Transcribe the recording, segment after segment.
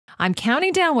I'm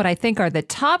counting down what I think are the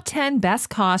top 10 best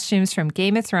costumes from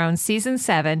Game of Thrones Season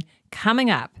 7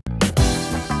 coming up.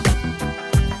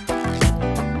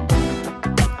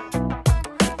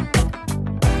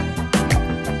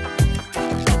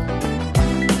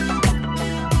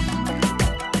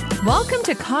 Welcome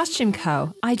to Costume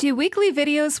Co. I do weekly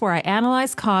videos where I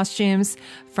analyze costumes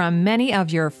from many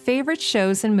of your favorite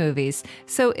shows and movies.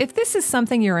 So if this is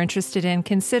something you're interested in,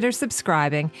 consider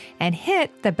subscribing and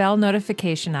hit the bell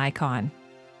notification icon.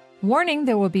 Warning,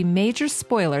 there will be major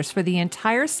spoilers for the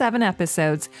entire 7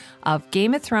 episodes of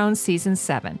Game of Thrones Season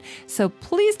 7. So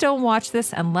please don't watch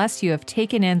this unless you have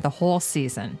taken in the whole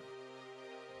season.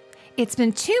 It's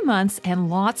been 2 months and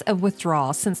lots of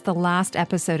withdrawal since the last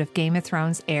episode of Game of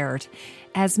Thrones aired.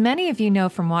 As many of you know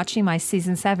from watching my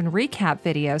Season 7 recap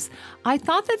videos, I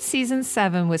thought that Season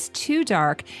 7 was too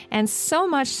dark, and so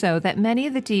much so that many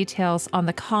of the details on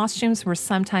the costumes were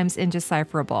sometimes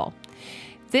indecipherable.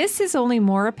 This is only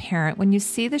more apparent when you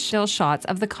see the still shots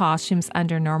of the costumes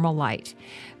under normal light.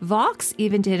 Vox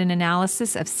even did an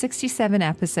analysis of 67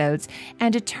 episodes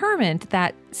and determined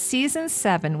that Season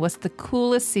 7 was the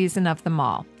coolest season of them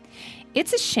all.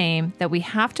 It's a shame that we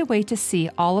have to wait to see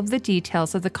all of the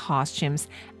details of the costumes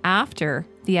after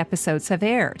the episodes have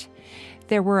aired.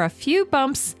 There were a few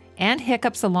bumps and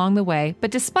hiccups along the way,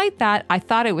 but despite that, I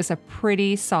thought it was a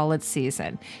pretty solid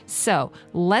season. So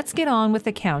let's get on with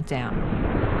the countdown.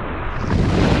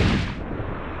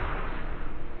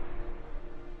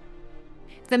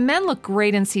 The men look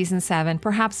great in Season 7,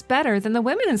 perhaps better than the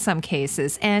women in some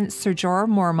cases, and Ser Jorah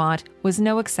Mormont was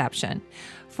no exception.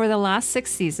 For the last 6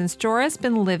 seasons, Jorah has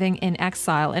been living in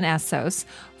exile in Essos,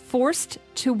 forced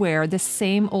to wear the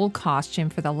same old costume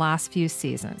for the last few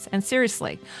seasons. And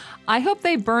seriously, I hope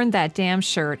they burned that damn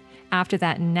shirt after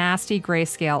that nasty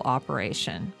grayscale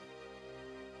operation.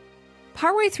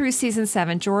 Partway through Season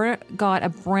 7, Jorah got a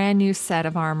brand new set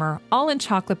of armor, all in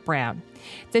chocolate brown.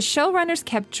 The showrunners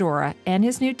kept Jorah and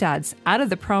his new duds out of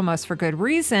the promos for good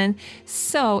reason,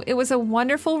 so it was a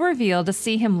wonderful reveal to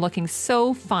see him looking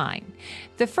so fine.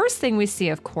 The first thing we see,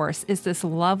 of course, is this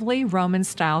lovely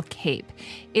Roman-style cape.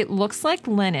 It looks like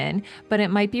linen, but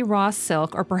it might be raw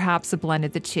silk or perhaps a blend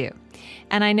of the two.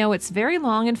 And I know it's very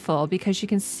long and full because you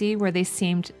can see where they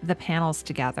seamed the panels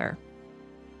together.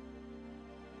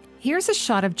 Here's a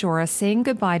shot of Jorah saying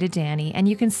goodbye to Dany, and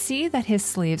you can see that his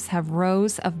sleeves have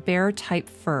rows of bear-type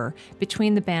fur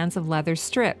between the bands of leather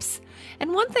strips.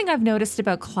 And one thing I've noticed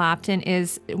about Clapton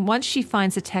is once she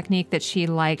finds a technique that she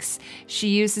likes, she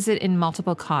uses it in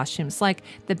multiple costumes, like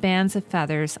the bands of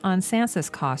feathers on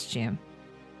Sansa's costume.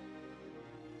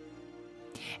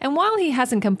 And while he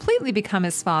hasn't completely become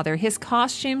his father, his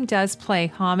costume does play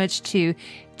homage to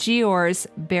Jeor's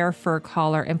bear fur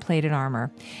collar and plated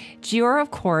armor. Jeor,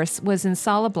 of course, was in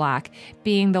solid black,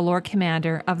 being the Lord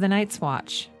Commander of the Night's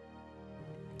Watch.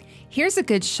 Here's a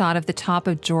good shot of the top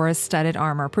of Jorah's studded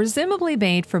armor, presumably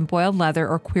made from boiled leather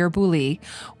or cuir bouilli,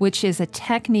 which is a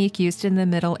technique used in the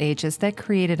Middle Ages that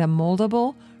created a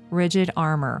moldable, rigid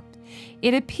armor.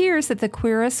 It appears that the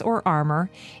cuirass or armor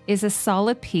is a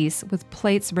solid piece with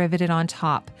plates riveted on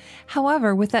top.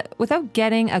 However, without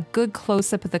getting a good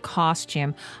close-up of the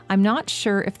costume, I'm not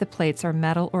sure if the plates are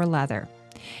metal or leather.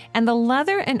 And the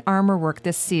leather and armor work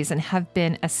this season have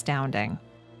been astounding.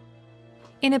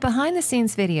 In a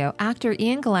behind-the-scenes video, actor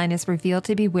Ian Glenn is revealed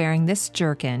to be wearing this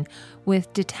jerkin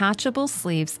with detachable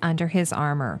sleeves under his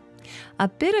armor. A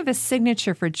bit of a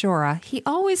signature for Jorah, he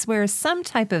always wears some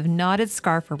type of knotted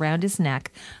scarf around his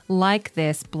neck, like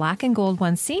this black and gold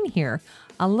one seen here,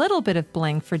 a little bit of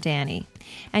bling for Dany.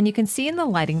 And you can see in the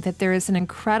lighting that there is an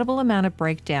incredible amount of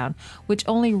breakdown, which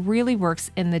only really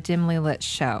works in the dimly lit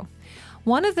show.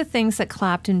 One of the things that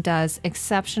Clapton does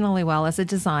exceptionally well as a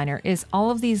designer is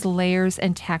all of these layers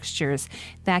and textures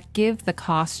that give the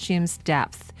costumes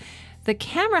depth. The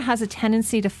camera has a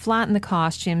tendency to flatten the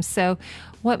costume, so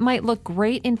what might look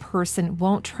great in person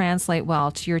won't translate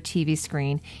well to your TV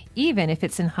screen, even if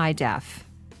it's in high def.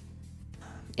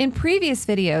 In previous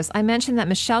videos, I mentioned that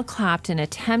Michelle Clapton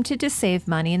attempted to save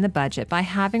money in the budget by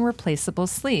having replaceable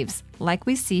sleeves, like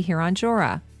we see here on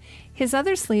Jorah. His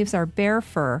other sleeves are bear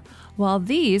fur, while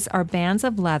these are bands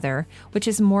of leather, which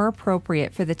is more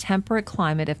appropriate for the temperate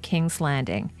climate of King's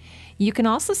Landing. You can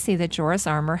also see that Jorah's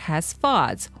armor has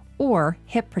fods, or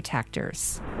hip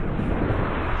protectors.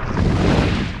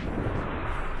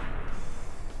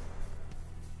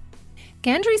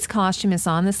 Gendry's costume is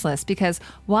on this list because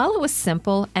while it was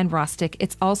simple and rustic,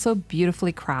 it's also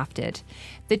beautifully crafted.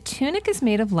 The tunic is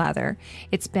made of leather,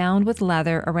 it's bound with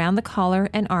leather around the collar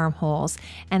and armholes,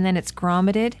 and then it's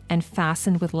grommeted and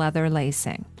fastened with leather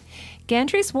lacing.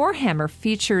 Gendry's warhammer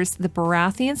features the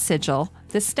Baratheon sigil,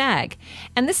 the stag.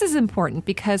 And this is important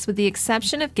because with the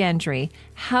exception of Gendry,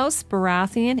 House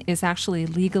Baratheon is actually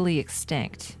legally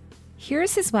extinct.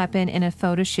 Here's his weapon in a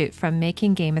photo shoot from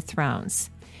Making Game of Thrones.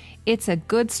 It's a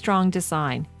good, strong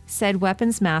design, said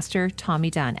weapons master Tommy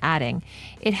Dunn, adding,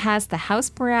 it has the House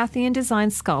Baratheon design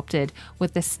sculpted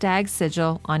with the stag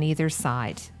sigil on either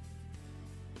side.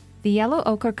 The yellow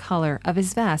ochre color of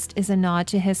his vest is a nod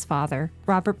to his father,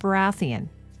 Robert Baratheon.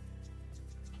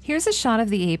 Here's a shot of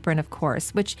the apron, of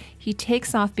course, which he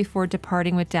takes off before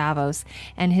departing with Davos,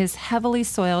 and his heavily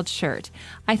soiled shirt.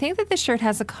 I think that the shirt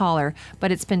has a collar,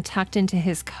 but it's been tucked into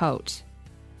his coat.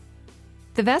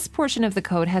 The vest portion of the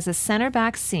coat has a center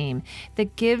back seam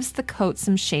that gives the coat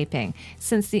some shaping,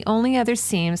 since the only other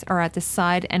seams are at the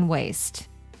side and waist.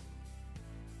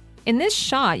 In this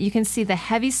shot, you can see the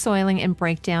heavy soiling and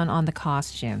breakdown on the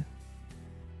costume.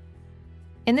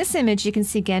 In this image, you can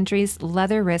see Gendry's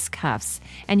leather wrist cuffs,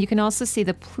 and you can also see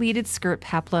the pleated skirt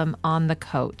peplum on the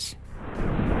coat.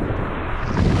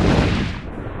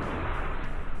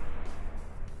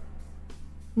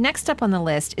 Next up on the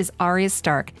list is Arya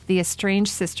Stark, the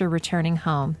estranged sister returning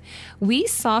home. We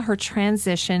saw her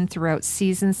transition throughout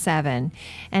Season 7,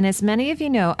 and as many of you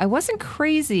know, I wasn't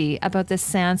crazy about the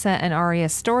Sansa and Arya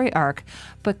story arc,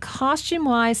 but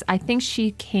costume-wise, I think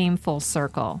she came full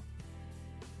circle.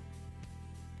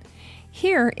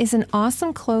 Here is an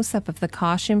awesome close-up of the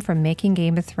costume from Making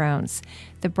Game of Thrones.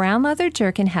 The brown leather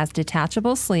jerkin has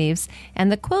detachable sleeves,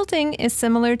 and the quilting is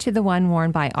similar to the one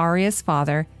worn by Arya's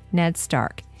father, Ned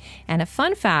Stark. And a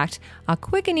fun fact, a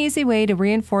quick and easy way to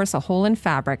reinforce a hole in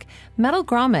fabric, metal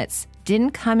grommets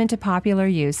didn't come into popular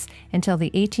use until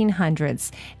the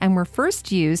 1800s and were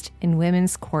first used in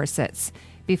women's corsets.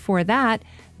 Before that,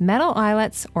 metal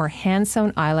eyelets or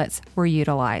hand-sewn eyelets were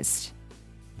utilized.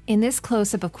 In this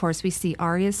close-up, of course, we see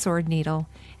Arya's sword needle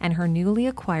and her newly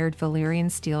acquired Valyrian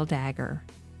steel dagger.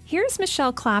 Here's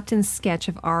Michelle Clapton's sketch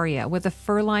of Arya with a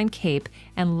fur-lined cape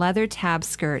and leather tab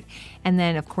skirt, and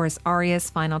then, of course, Arya's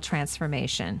final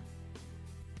transformation.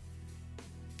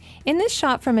 In this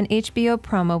shot from an HBO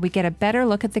promo, we get a better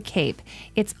look at the cape.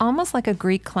 It's almost like a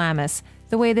Greek chlamys,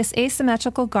 the way this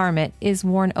asymmetrical garment is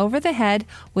worn over the head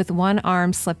with one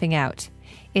arm slipping out.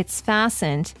 It's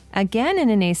fastened, again in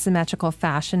an asymmetrical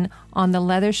fashion, on the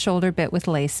leather shoulder bit with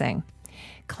lacing.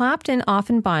 Clapton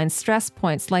often binds stress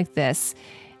points like this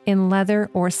in leather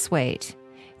or suede.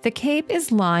 The cape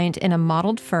is lined in a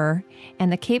mottled fur,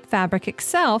 and the cape fabric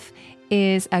itself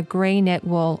is a gray knit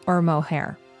wool or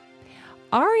mohair.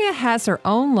 Arya has her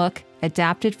own look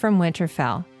adapted from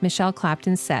Winterfell, Michelle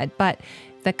Clapton said, but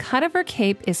the cut of her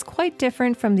cape is quite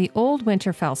different from the old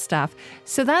Winterfell stuff,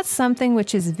 so that's something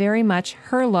which is very much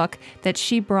her look that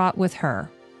she brought with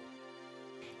her.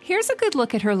 Here's a good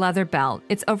look at her leather belt.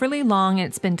 It's overly long and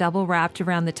it's been double wrapped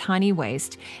around the tiny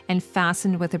waist and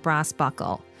fastened with a brass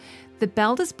buckle. The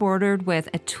belt is bordered with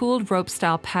a tooled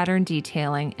rope-style pattern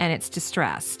detailing and it's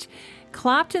distressed.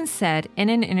 Clapton said in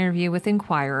an interview with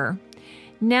Inquirer,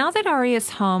 "Now that Arya is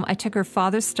home, I took her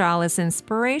father's style as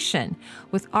inspiration.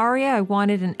 With Arya, I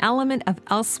wanted an element of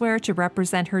elsewhere to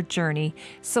represent her journey,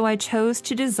 so I chose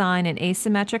to design an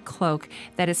asymmetric cloak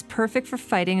that is perfect for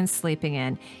fighting and sleeping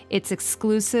in. It's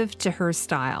exclusive to her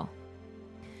style."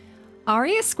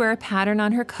 Arya's square pattern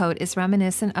on her coat is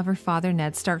reminiscent of her father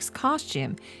Ned Stark's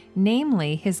costume,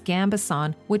 namely his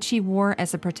gambeson, which he wore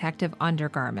as a protective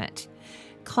undergarment.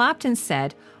 Clapton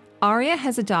said, Arya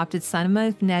has adopted some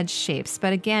of Ned's shapes,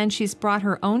 but again, she's brought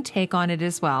her own take on it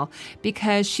as well,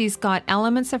 because she's got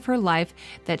elements of her life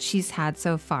that she's had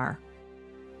so far.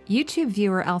 YouTube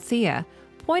viewer Althea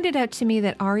pointed out to me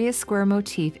that Arya's square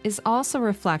motif is also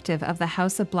reflective of the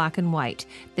House of Black and White,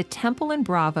 the temple in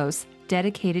Braavos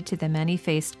dedicated to the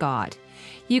many-faced god.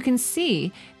 You can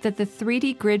see that the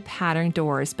 3D grid pattern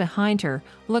doors behind her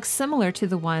look similar to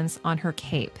the ones on her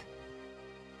cape.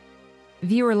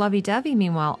 Viewer Lovey Dovey,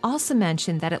 meanwhile, also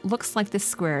mentioned that it looks like the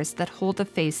squares that hold the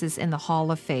faces in the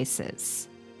Hall of Faces.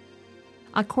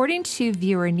 According to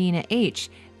viewer Nina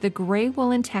H., the gray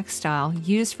woolen textile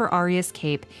used for Arya's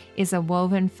cape is a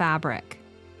woven fabric.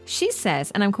 She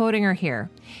says, and I'm quoting her here,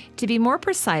 "To be more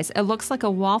precise, it looks like a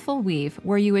waffle weave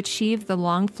where you achieve the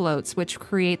long floats which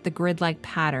create the grid-like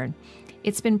pattern.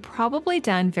 It's been probably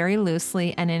done very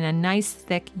loosely and in a nice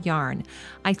thick yarn.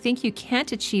 I think you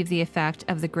can't achieve the effect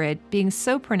of the grid being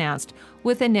so pronounced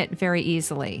with a knit very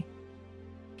easily."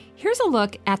 Here's a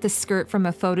look at the skirt from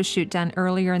a photo shoot done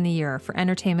earlier in the year for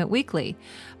Entertainment Weekly.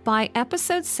 By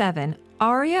episode 7,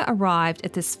 Arya arrived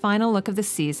at this final look of the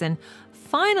season,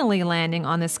 finally landing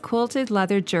on this quilted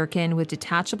leather jerkin with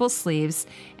detachable sleeves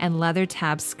and leather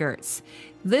tab skirts.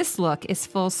 This look is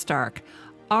full Stark.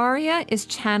 Arya is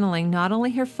channeling not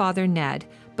only her father Ned,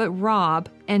 but Robb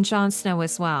and Jon Snow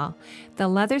as well. The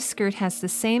leather skirt has the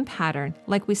same pattern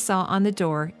like we saw on the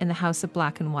door in the House of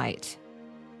Black and White.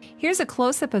 Here's a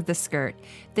close-up of the skirt.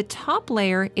 The top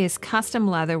layer is custom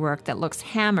leatherwork that looks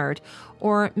hammered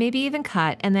or maybe even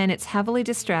cut, and then it's heavily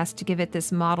distressed to give it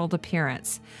this mottled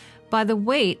appearance. By the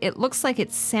weight, it looks like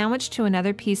it's sandwiched to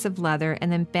another piece of leather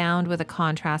and then bound with a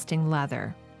contrasting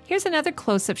leather. Here's another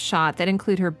close-up shot that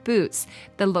include her boots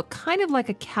that look kind of like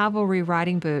a cavalry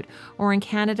riding boot, or in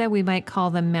Canada we might call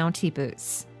them Mountie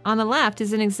boots. On the left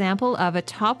is an example of a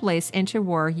top-lace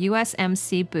interwar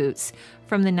USMC boots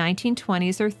from the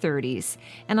 1920s or 30s,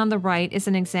 and on the right is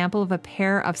an example of a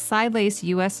pair of side-lace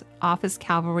US office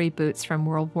cavalry boots from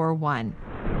World War I.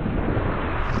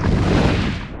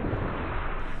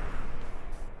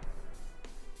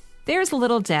 There's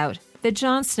little doubt that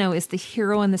Jon Snow is the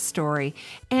hero in the story,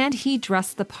 and he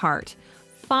dressed the part,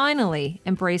 finally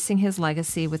embracing his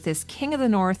legacy with this King of the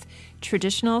North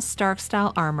traditional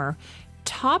Stark-style armor,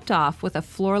 topped off with a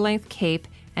floor-length cape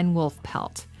and wolf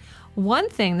pelt. One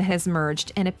thing that has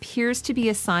merged and appears to be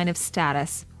a sign of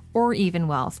status, or even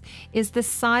wealth, is the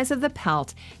size of the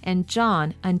pelt, and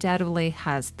Jon undoubtedly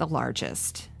has the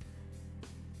largest.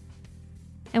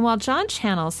 And while Jon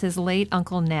channels his late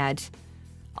Uncle Ned,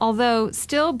 although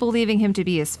still believing him to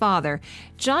be his father,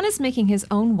 Jon is making his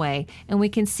own way, and we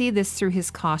can see this through his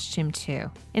costume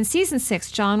too. In Season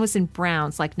 6, Jon was in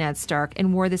browns like Ned Stark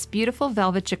and wore this beautiful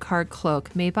velvet jacquard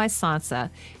cloak made by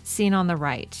Sansa, seen on the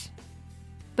right.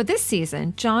 But this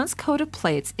season, Jon's coat of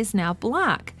plates is now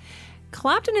black.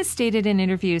 Clapton has stated in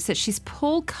interviews that she's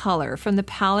pulled color from the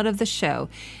palette of the show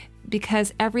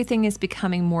because everything is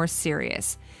becoming more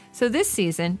serious. So this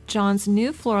season, Jon's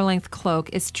new floor-length cloak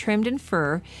is trimmed in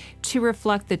fur to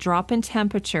reflect the drop in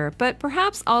temperature, but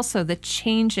perhaps also the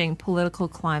changing political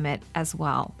climate as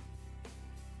well.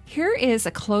 Here is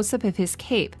a close-up of his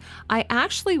cape. I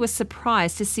actually was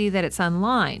surprised to see that it's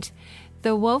unlined.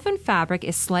 The woven fabric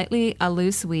is slightly a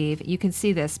loose weave. You can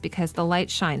see this because the light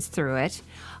shines through it,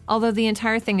 although the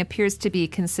entire thing appears to be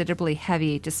considerably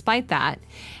heavy despite that.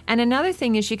 And another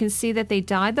thing is you can see that they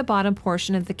dyed the bottom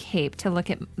portion of the cape to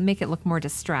make it look more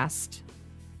distressed.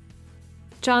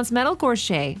 Jon's metal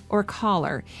gorget, or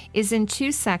collar, is in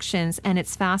two sections and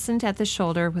it's fastened at the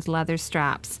shoulder with leather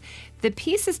straps. The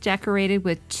piece is decorated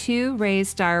with two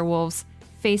raised direwolves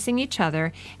facing each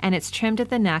other, and it's trimmed at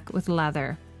the neck with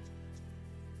leather.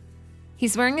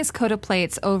 He's wearing his coat of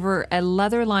plates over a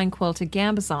leather-lined quilted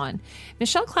gambesson.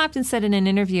 Michelle Clapton said in an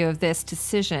interview of this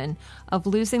decision of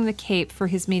losing the cape for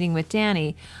his meeting with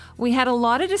Dany, "We had a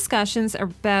lot of discussions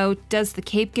about, does the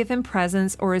cape give him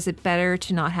presence or is it better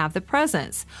to not have the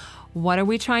presence? What are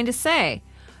we trying to say?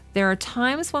 There are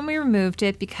times when we removed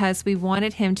it because we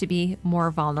wanted him to be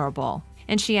more vulnerable."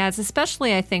 And she adds,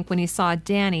 especially I think when he saw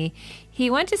Dany,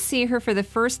 he went to see her for the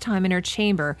first time in her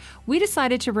chamber. We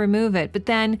decided to remove it, but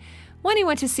then when he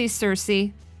went to see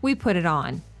Cersei, we put it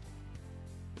on.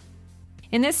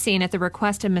 In this scene, at the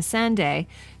request of Missandei,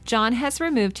 Jon has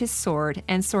removed his sword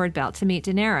and sword belt to meet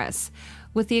Daenerys.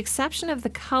 With the exception of the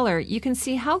color, you can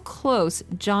see how close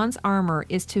Jon's armor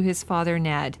is to his father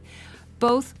Ned,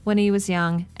 both when he was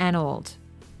young and old.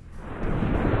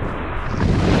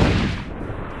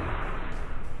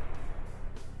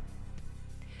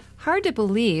 Hard to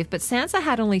believe, but Sansa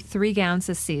had only 3 gowns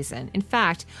this season. In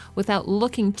fact, without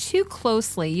looking too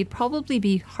closely, you'd probably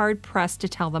be hard-pressed to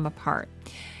tell them apart.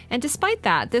 And despite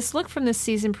that, this look from the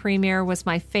season premiere was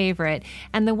my favorite,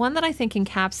 and the one that I think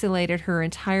encapsulated her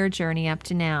entire journey up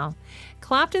to now.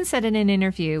 Clapton said in an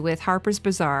interview with Harper's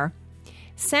Bazaar,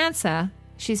 "Sansa,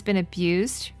 she's been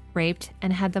abused, raped,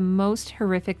 and had the most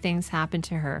horrific things happen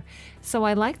to her. So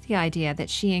I like the idea that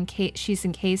she's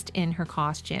encased in her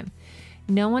costume.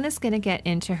 No one is going to get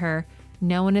into her.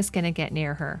 No one is going to get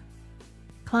near her."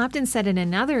 Clapton said in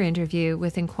another interview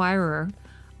with Inquirer,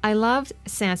 "I loved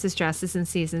Sansa's dresses in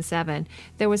Season 7.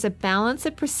 There was a balance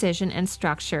of precision and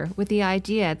structure with the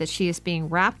idea that she is being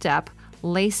wrapped up,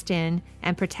 laced in,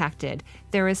 and protected.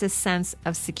 There is a sense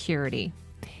of security."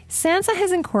 Sansa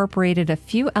has incorporated a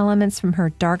few elements from her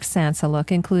dark Sansa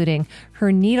look, including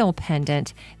her needle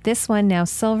pendant, this one now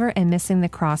silver and missing the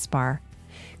crossbar.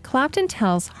 Clapton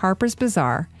tells Harper's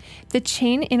Bazaar, "The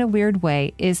chain in a weird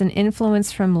way is an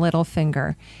influence from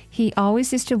Littlefinger. He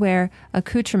always used to wear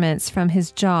accoutrements from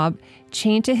his job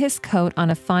chained to his coat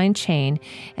on a fine chain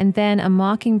and then a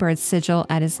mockingbird sigil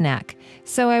at his neck.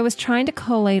 So I was trying to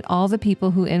collate all the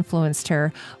people who influenced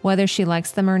her, whether she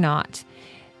likes them or not.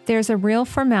 There's a real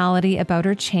formality about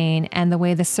her chain and the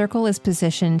way the circle is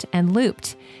positioned and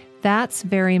looped. That's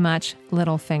very much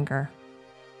Littlefinger."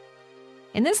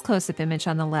 In this close-up image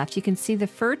on the left, you can see the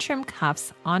fur trim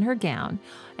cuffs on her gown,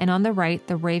 and on the right,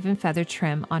 the raven feather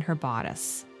trim on her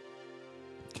bodice.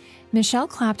 Michelle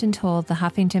Clapton told the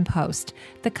Huffington Post,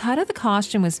 "The cut of the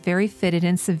costume was very fitted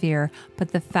and severe,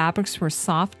 but the fabrics were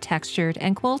soft, textured,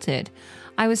 and quilted.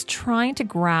 I was trying to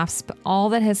grasp all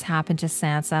that has happened to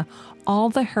Sansa, all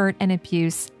the hurt and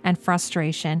abuse and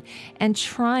frustration, and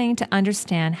trying to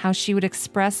understand how she would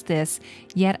express this,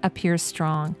 yet appear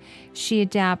strong. She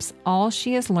adapts all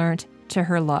she has learned to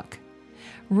her look."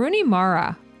 Rooney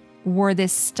Mara wore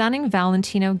this stunning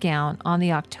Valentino gown on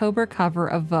the October cover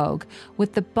of Vogue,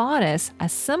 with the bodice a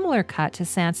similar cut to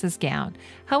Sansa's gown.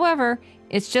 However,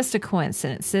 it's just a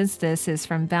coincidence since this is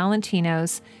from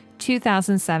Valentino's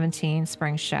 2017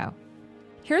 spring show.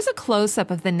 Here's a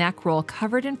close-up of the neck roll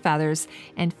covered in feathers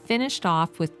and finished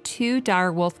off with 2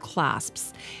 direwolf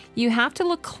clasps. You have to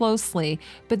look closely,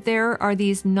 but there are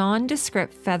these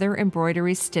nondescript feather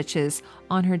embroidery stitches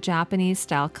on her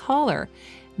Japanese-style collar.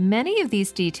 Many of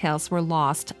these details were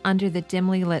lost under the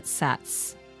dimly lit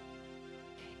sets.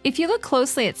 If you look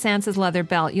closely at Sansa's leather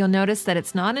belt, you'll notice that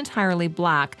it's not entirely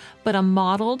black, but a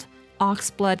mottled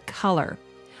oxblood color.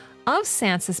 Of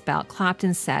Sansa's belt,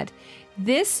 Clapton said,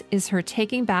 "This is her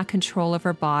taking back control of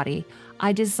her body.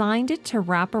 I designed it to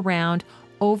wrap around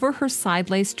over her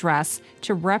side-lace dress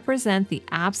to represent the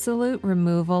absolute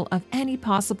removal of any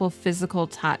possible physical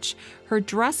touch. Her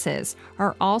dresses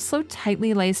are also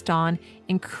tightly laced on,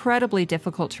 incredibly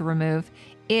difficult to remove.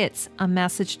 It's a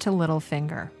message to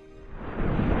Littlefinger."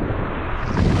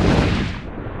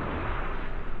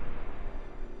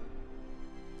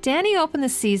 Dany opened the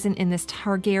season in this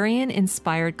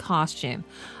Targaryen-inspired costume.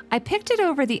 I picked it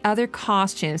over the other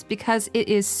costumes because it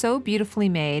is so beautifully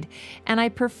made, and I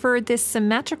preferred this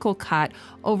symmetrical cut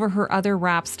over her other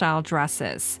wrap-style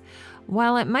dresses.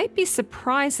 While it might be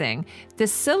surprising, the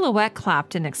silhouette,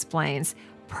 Clapton explains,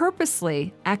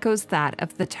 purposely echoes that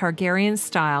of the Targaryen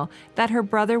style that her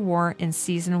brother wore in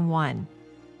Season 1.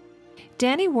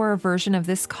 Dany wore a version of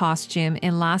this costume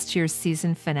in last year's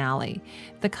season finale.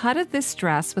 The cut of this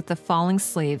dress with the falling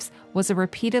sleeves was a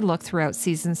repeated look throughout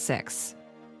Season 6.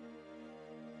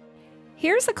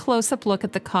 Here's a close-up look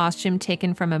at the costume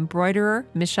taken from embroiderer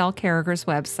Michelle Carragher's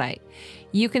website.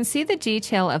 You can see the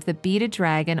detail of the beaded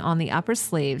dragon on the upper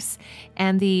sleeves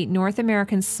and the North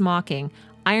American smocking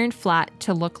ironed flat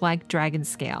to look like dragon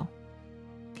scale.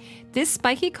 This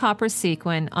spiky copper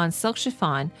sequin on silk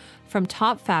chiffon from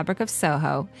Top Fabric of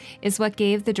Soho is what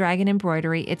gave the dragon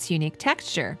embroidery its unique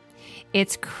texture.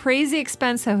 It's crazy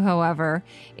expensive, however.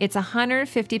 It's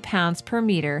 £150 per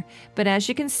meter, but as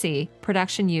you can see,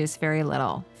 production used very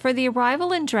little. For the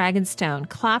arrival in Dragonstone,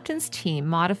 Clapton's team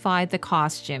modified the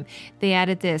costume. They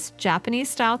added this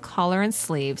Japanese-style collar and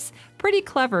sleeves. Pretty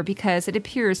clever because it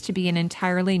appears to be an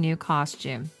entirely new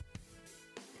costume.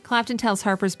 Clapton tells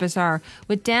Harper's Bazaar,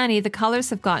 "With Dany, the colors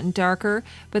have gotten darker,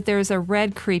 but there's a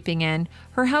red creeping in,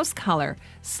 her house color.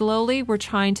 Slowly, we're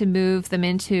trying to move them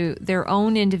into their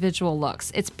own individual looks.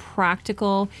 It's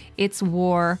practical, it's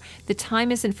war. The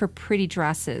time isn't for pretty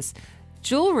dresses.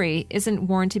 Jewelry isn't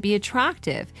worn to be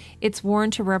attractive. It's worn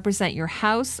to represent your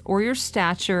house or your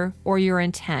stature or your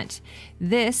intent.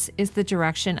 This is the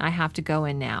direction I have to go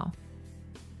in now."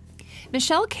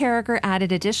 Michelle Carragher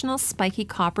added additional spiky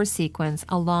copper sequins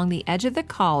along the edge of the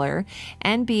collar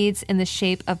and beads in the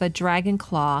shape of a dragon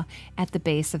claw at the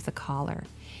base of the collar.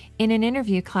 In an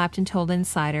interview, Clapton told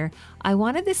Insider, "I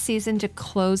wanted this season to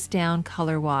close down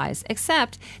color-wise,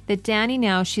 except that Dany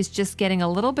now she's just getting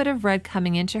a little bit of red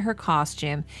coming into her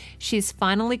costume. She's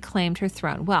finally claimed her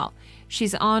throne. Well,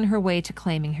 she's on her way to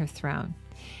claiming her throne."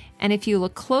 And if you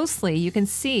look closely, you can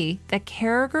see that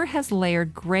Carragher has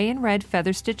layered gray and red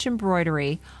feather stitch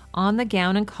embroidery on the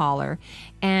gown and collar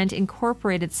and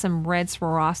incorporated some red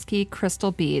Swarovski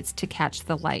crystal beads to catch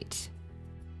the light.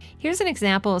 Here's an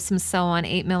example of some sew-on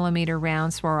 8mm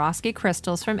round Swarovski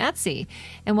crystals from Etsy.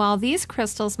 And while these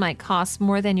crystals might cost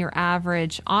more than your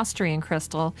average Austrian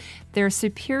crystal, they're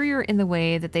superior in the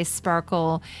way that they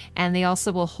sparkle, and they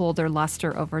also will hold their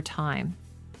luster over time.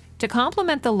 To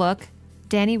complement the look,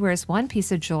 Dany wears one piece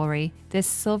of jewelry, this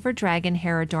silver dragon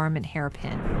hair adornment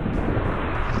hairpin.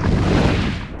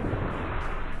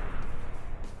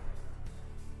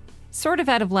 Sort of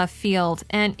out of left field,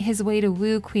 and his way to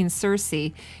woo Queen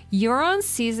Cersei, Euron's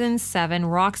Season 7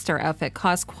 rockstar outfit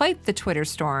caused quite the Twitter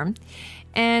storm.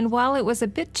 And while it was a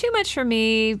bit too much for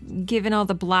me, given all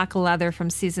the black leather from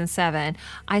Season 7,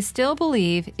 I still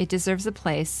believe it deserves a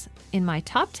place in my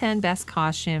top 10 best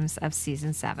costumes of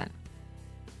Season 7.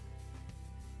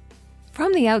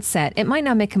 From the outset, it might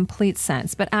not make complete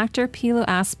sense, but actor Pilou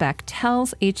Asbæk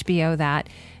tells HBO that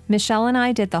Michelle and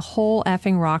I did the whole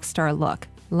effing rock star look.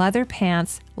 Leather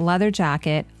pants, leather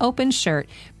jacket, open shirt,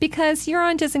 because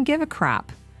Euron doesn't give a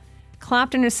crap.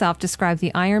 Clapton herself described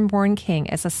the Ironborn King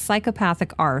as a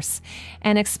psychopathic arse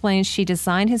and explained she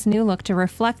designed his new look to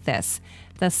reflect this.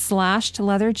 The slashed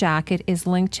leather jacket is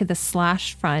linked to the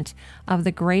slashed front of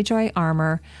the Greyjoy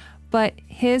armor, but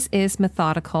his is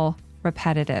methodical,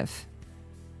 repetitive.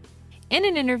 In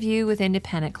an interview with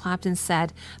Independent, Clapton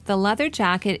said, "The leather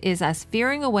jacket is us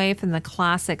veering away from the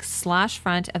classic slash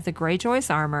front of the Greyjoy's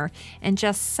armor and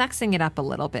just sexing it up a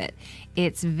little bit.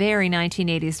 It's very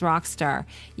 1980s rock star.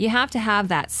 You have to have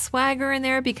that swagger in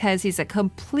there because he's a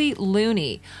complete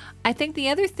loony. I think the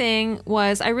other thing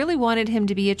was I really wanted him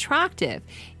to be attractive.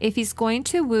 If he's going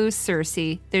to woo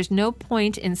Cersei, there's no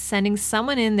point in sending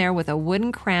someone in there with a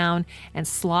wooden crown and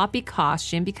sloppy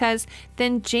costume because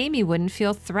then Jaime wouldn't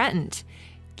feel threatened.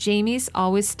 Jaime's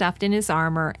always stuffed in his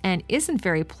armor and isn't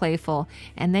very playful,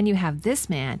 and then you have this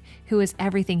man who is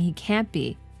everything he can't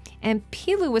be. And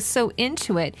Pilu was so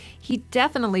into it, he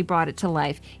definitely brought it to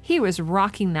life. He was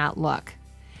rocking that look."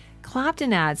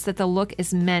 Clapton adds that the look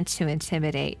is meant to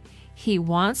intimidate. He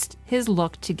wants his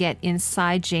look to get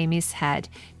inside Jaime's head,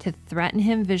 to threaten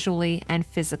him visually and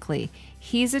physically.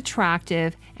 He's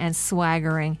attractive and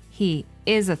swaggering. He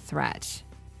is a threat.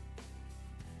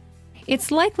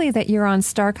 It's likely that Euron's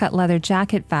star-cut leather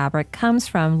jacket fabric comes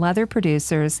from leather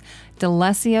producers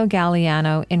D'Alessio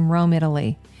Galliano in Rome,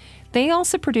 Italy. They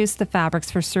also produced the fabrics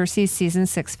for Cersei's Season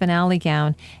 6 finale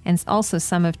gown and also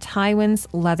some of Tywin's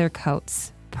leather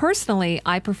coats. Personally,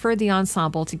 I preferred the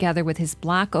ensemble together with his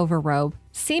black overrobe,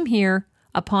 seen here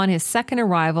upon his second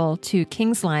arrival to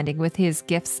King's Landing with his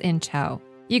gifts in tow.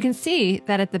 You can see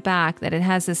that at the back that it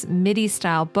has this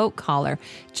midi-style boat collar,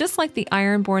 just like the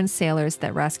Ironborn sailors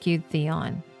that rescued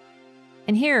Theon.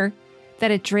 And here,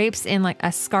 that it drapes in like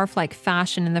a scarf-like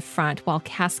fashion in the front while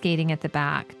cascading at the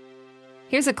back.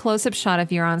 Here's a close-up shot of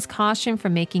Euron's costume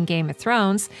from making Game of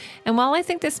Thrones, and while I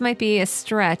think this might be a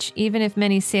stretch, even if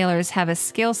many sailors have a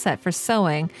skill set for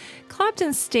sewing,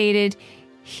 Clapton stated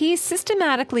he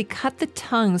systematically cut the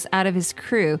tongues out of his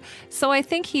crew, so I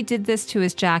think he did this to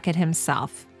his jacket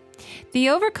himself. The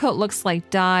overcoat looks like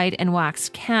dyed and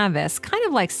waxed canvas, kind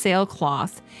of like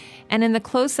sailcloth, and in the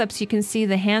close-ups you can see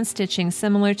the hand stitching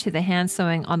similar to the hand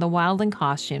sewing on the Wildling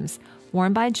costumes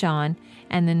worn by Jon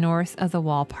and the North of the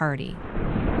Wall party.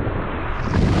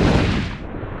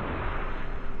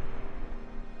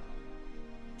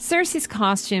 Cersei's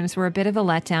costumes were a bit of a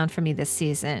letdown for me this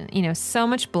season. You know, so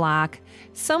much black,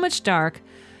 so much dark,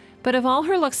 but of all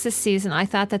her looks this season, I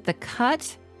thought that the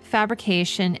cut,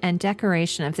 fabrication, and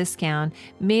decoration of this gown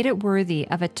made it worthy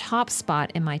of a top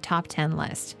spot in my top 10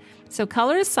 list. So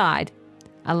color aside,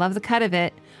 I love the cut of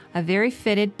it, a very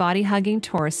fitted body-hugging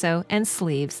torso and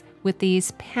sleeves with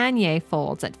these pannier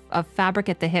folds of fabric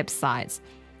at the hip sides.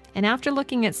 And after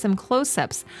looking at some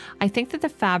close-ups, I think that the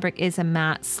fabric is a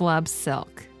matte slub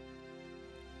silk.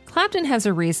 Clapton has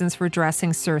her reasons for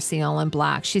dressing Cersei all in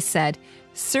black. She said,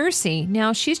 "Cersei,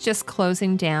 now she's just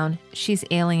closing down. She's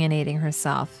alienating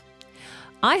herself."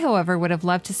 I, however, would have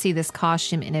loved to see this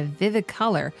costume in a vivid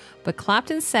color, but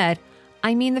Clapton said,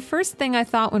 "I mean, the first thing I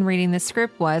thought when reading the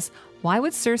script was, why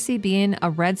would Cersei be in a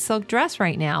red silk dress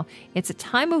right now? It's a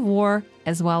time of war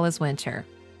as well as winter."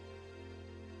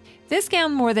 This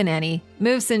gown, more than any,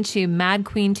 moves into Mad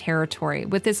Queen territory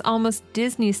with this almost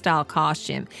Disney-style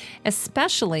costume,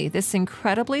 especially this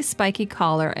incredibly spiky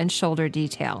collar and shoulder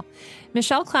detail.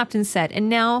 Michelle Clapton said, and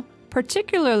now,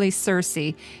 particularly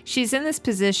Cersei, she's in this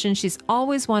position she's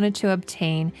always wanted to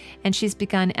obtain, and she's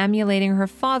begun emulating her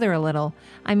father a little.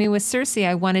 I mean, with Cersei,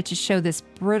 I wanted to show this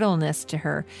brittleness to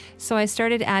her, so I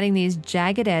started adding these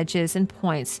jagged edges and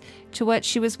points to what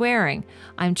she was wearing.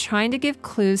 I'm trying to give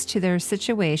clues to their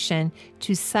situation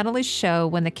to subtly show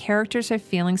when the characters are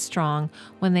feeling strong,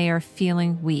 when they are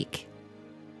feeling weak.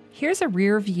 Here's a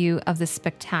rear view of the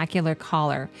spectacular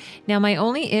collar. Now, my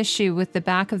only issue with the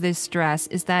back of this dress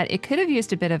is that it could have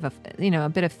used a bit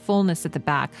of fullness at the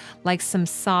back, like some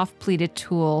soft pleated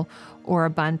tulle or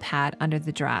a bun pad under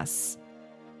the dress.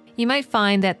 You might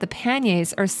find that the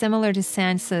panniers are similar to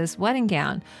Sansa's wedding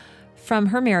gown from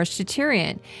her marriage to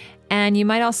Tyrion. And you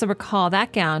might also recall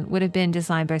that gown would have been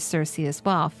designed by Cersei as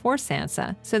well for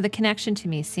Sansa, so the connection to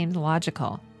me seemed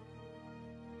logical.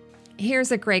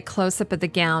 Here's a great close-up of the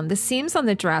gown. The seams on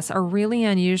the dress are really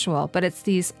unusual, but it's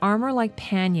these armor-like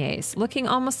panniers, looking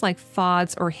almost like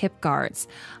fauds or hip guards.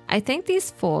 I think these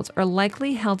folds are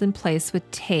likely held in place with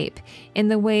tape in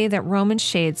the way that Roman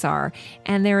shades are,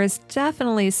 and there is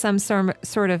definitely some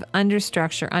sort of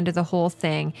understructure under the whole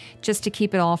thing just to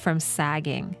keep it all from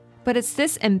sagging. But it's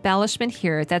this embellishment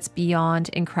here that's beyond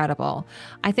incredible.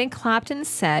 I think Clapton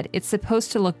said it's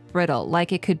supposed to look brittle,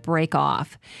 like it could break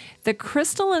off. The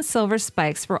crystal and silver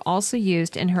spikes were also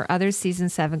used in her other season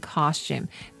 7 costume,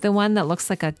 the one that looks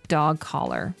like a dog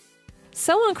collar.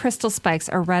 Sew-on crystal spikes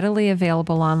are readily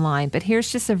available online, but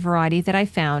here's just a variety that I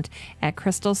found at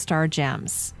Crystal Star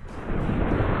Gems.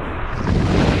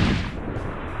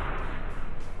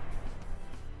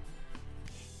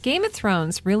 Game of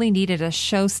Thrones really needed a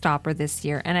showstopper this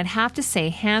year, and I'd have to say,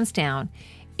 hands down,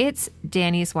 it's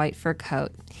Dany's white fur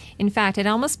coat. In fact, I'd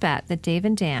almost bet that Dave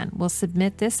and Dan will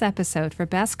submit this episode for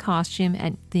Best Costume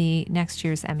at the next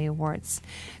year's Emmy Awards.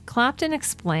 Clapton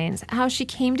explains how she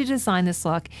came to design this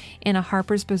look in a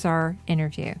Harper's Bazaar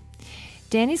interview.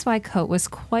 Dany's white coat was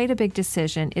quite a big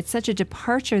decision. It's such a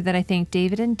departure that I think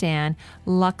David and Dan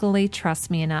luckily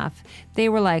trust me enough. They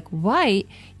were like, "White?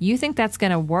 You think that's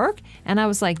going to work?" And I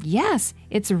was like, "Yes,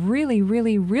 it's really,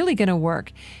 really, really going to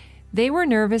work." They were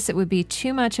nervous it would be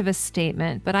too much of a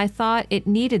statement, but I thought it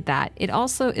needed that.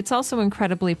 It's also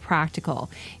incredibly practical.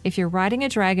 If you're riding a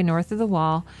dragon north of the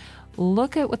wall,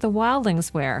 look at what the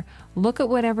wildlings wear. Look at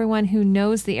what everyone who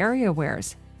knows the area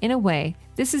wears. In a way,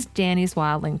 this is Dany's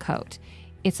wildling coat.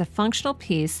 It's a functional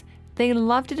piece. They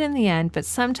loved it in the end, but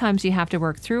sometimes you have to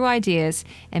work through ideas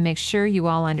and make sure you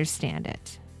all understand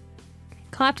it.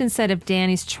 Clapton said of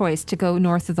Dany's choice to go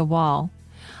north of the wall,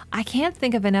 "I can't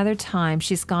think of another time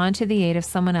she's gone to the aid of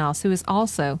someone else who is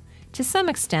also, to some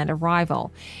extent, a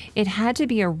rival. It had to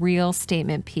be a real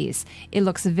statement piece. It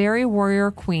looks very warrior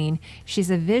queen.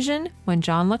 She's a vision when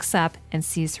Jon looks up and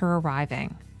sees her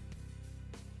arriving."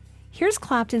 Here's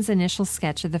Clapton's initial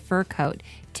sketch of the fur coat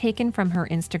taken from her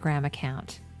Instagram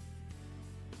account.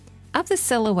 Of the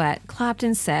silhouette,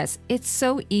 Clapton says, "It's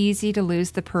so easy to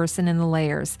lose the person in the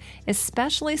layers,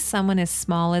 especially someone as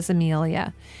small as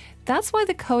Amelia. That's why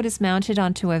the coat is mounted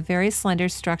onto a very slender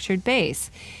structured base.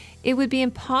 It would be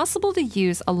impossible to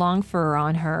use a long fur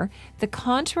on her. The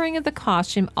contouring of the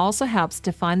costume also helps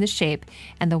define the shape,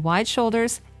 and the wide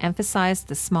shoulders emphasize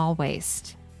the small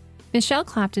waist." Michelle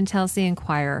Clapton tells the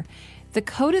Inquirer, "The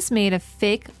coat is made of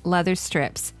fake leather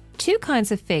strips, 2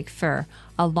 kinds of fake fur,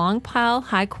 a long pile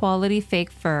high-quality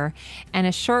fake fur and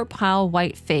a short pile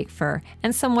white fake fur,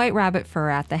 and some white rabbit fur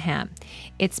at the hem.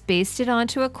 It's basted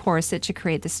onto a corset to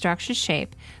create the structured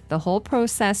shape. The whole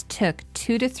process took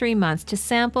 2 to 3 months to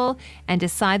sample and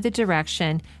decide the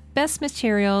direction, best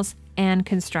materials, and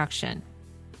construction."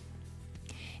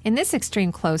 In this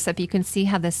extreme close-up, you can see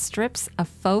how the strips of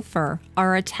faux fur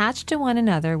are attached to one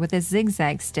another with a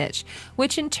zigzag stitch,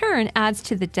 which in turn adds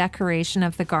to the decoration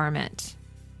of the garment.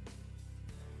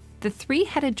 The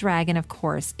 3-headed dragon, of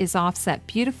course, is offset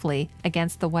beautifully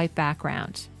against the white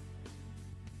background.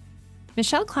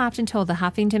 Michelle Clapton told the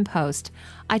Huffington Post,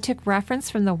 "I took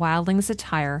reference from the wildlings'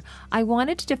 attire. I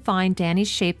wanted to define Dany's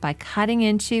shape by cutting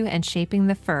into and shaping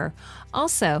the fur.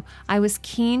 Also, I was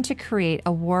keen to create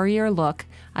a warrior look,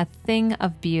 a thing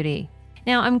of beauty."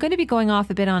 Now, I'm going to be going off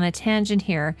a bit on a tangent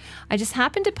here. I just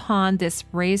happened upon this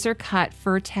razor cut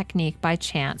fur technique by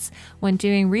chance when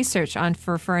doing research on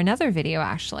fur for another video,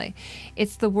 actually.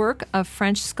 It's the work of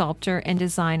French sculptor and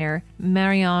designer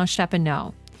Marion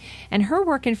Chapineau. And her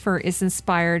work in fur is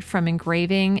inspired from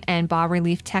engraving and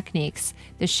bas-relief techniques.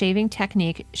 The shaving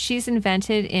technique she's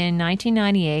invented in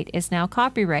 1998 is now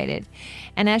copyrighted.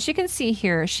 And as you can see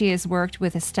here, she has worked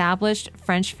with established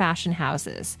French fashion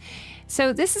houses.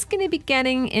 So this is going to be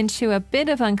getting into a bit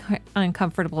of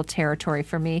uncomfortable territory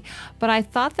for me, but I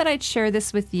thought that I'd share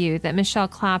this with you, that Michelle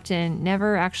Clapton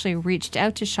never actually reached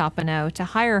out to Chapineau to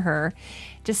hire her,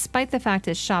 despite the fact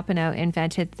that Chapineau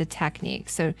invented the technique.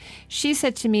 So she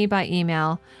said to me by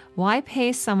email, "Why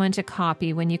pay someone to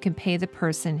copy when you can pay the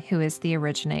person who is the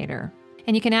originator?"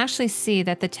 And you can actually see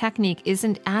that the technique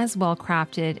isn't as well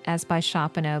crafted as by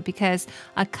Chapineau, because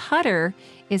a cutter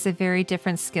is a very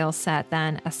different skill set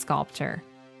than a sculptor.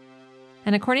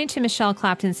 And according to Michelle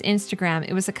Clapton's Instagram,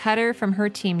 it was a cutter from her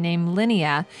team named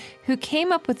Linnea who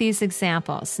came up with these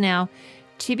examples. Now,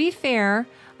 to be fair,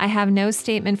 I have no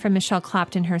statement from Michelle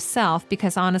Clapton herself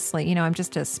because honestly, I'm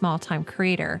just a small-time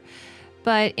creator.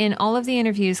 But in all of the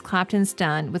interviews Clapton's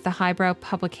done with the highbrow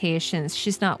publications,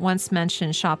 she's not once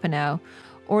mentioned Chapineau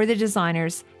or the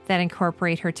designers that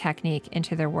incorporate her technique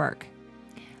into their work.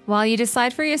 While you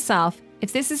decide for yourself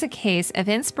if this is a case of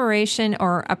inspiration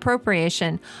or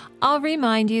appropriation, I'll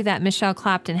remind you that Michelle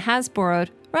Clapton has borrowed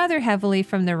rather heavily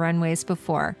from the runways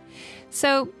before.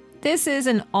 So this is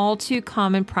an all too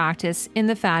common practice in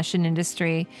the fashion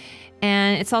industry,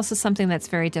 and it's also something that's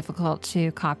very difficult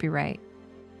to copyright.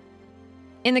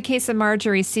 In the case of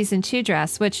Marjorie's season 2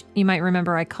 dress, which you might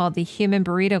remember I called the human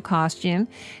burrito costume,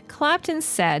 Clapton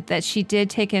said that she did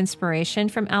take inspiration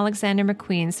from Alexander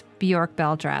McQueen's Bjork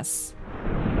Bell dress.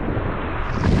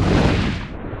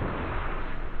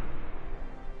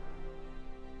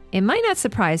 It might not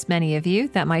surprise many of you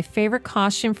that my favorite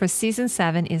costume for season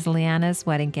 7 is Leanna's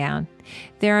wedding gown.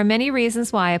 There are many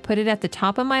reasons why I put it at the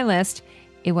top of my list.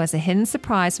 It was a hidden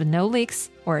surprise with no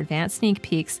leaks or advanced sneak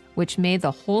peeks, which made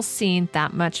the whole scene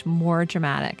that much more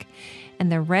dramatic.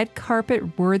 And the red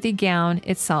carpet-worthy gown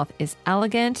itself is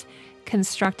elegant,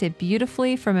 constructed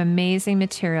beautifully from amazing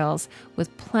materials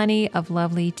with plenty of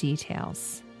lovely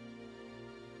details.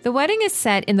 The wedding is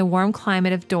set in the warm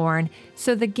climate of Dorne,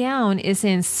 so the gown is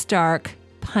in stark,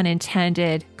 pun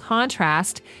intended,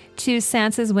 contrast to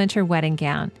Sansa's winter wedding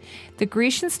gown. The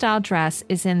Grecian-style dress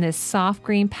is in this soft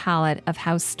green palette of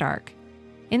House Stark.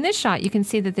 In this shot, you can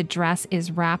see that the dress is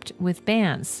wrapped with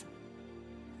bands.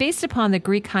 Based upon the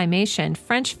Greek hymation,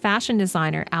 French fashion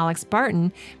designer Alex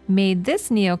Barton made this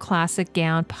neoclassic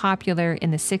gown popular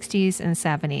in the 60s and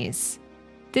 70s.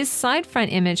 This side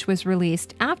front image was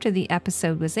released after the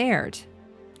episode was aired.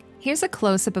 Here's a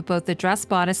close-up of both the dress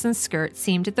bodice and skirt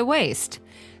seamed at the waist.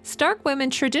 Stark women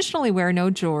traditionally wear no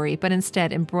jewelry, but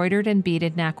instead embroidered and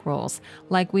beaded neck rolls,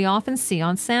 like we often see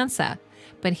on Sansa.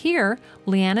 But here,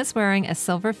 Lyanna's wearing a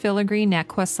silver filigree neck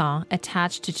croissant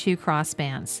attached to 2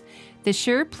 crossbands. The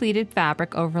sheer pleated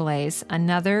fabric overlays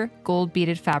another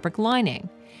gold-beaded fabric lining.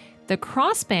 The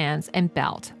crossbands and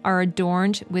belt are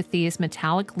adorned with these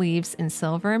metallic leaves in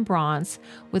silver and bronze,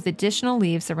 with additional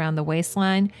leaves around the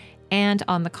waistline and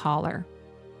on the collar.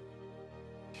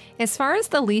 As far as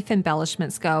the leaf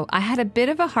embellishments go, I had a bit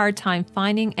of a hard time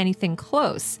finding anything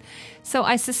close. So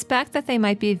I suspect that they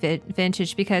might be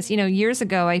vintage because, years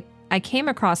ago I came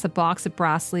across a box of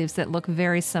brass leaves that look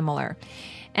very similar.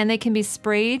 And they can be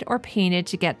sprayed or painted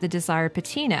to get the desired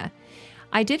patina.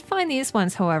 I did find these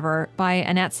ones, however, by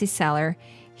an Etsy seller.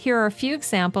 Here are a few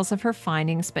examples of her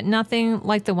findings, but nothing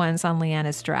like the ones on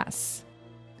Lyanna's dress.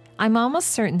 I'm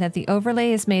almost certain that the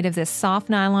overlay is made of this soft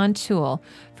nylon tulle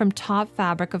from Top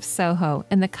Fabric of Soho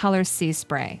in the color Sea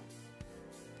Spray.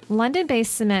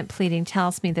 London-based cement pleating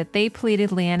tells me that they pleated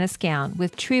Lyanna's gown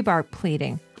with tree bark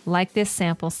pleating, like this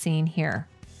sample seen here.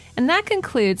 And that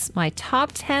concludes my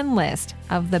top 10 list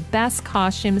of the best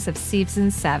costumes of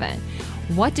season 7.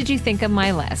 What did you think of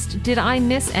my list? Did I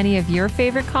miss any of your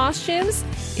favorite costumes?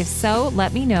 If so,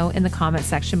 let me know in the comment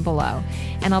section below.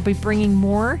 And I'll be bringing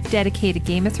more dedicated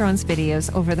Game of Thrones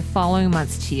videos over the following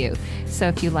months to you. So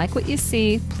if you like what you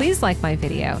see, please like my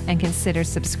video and consider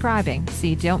subscribing so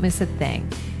you don't miss a thing.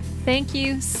 Thank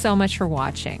you so much for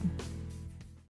watching.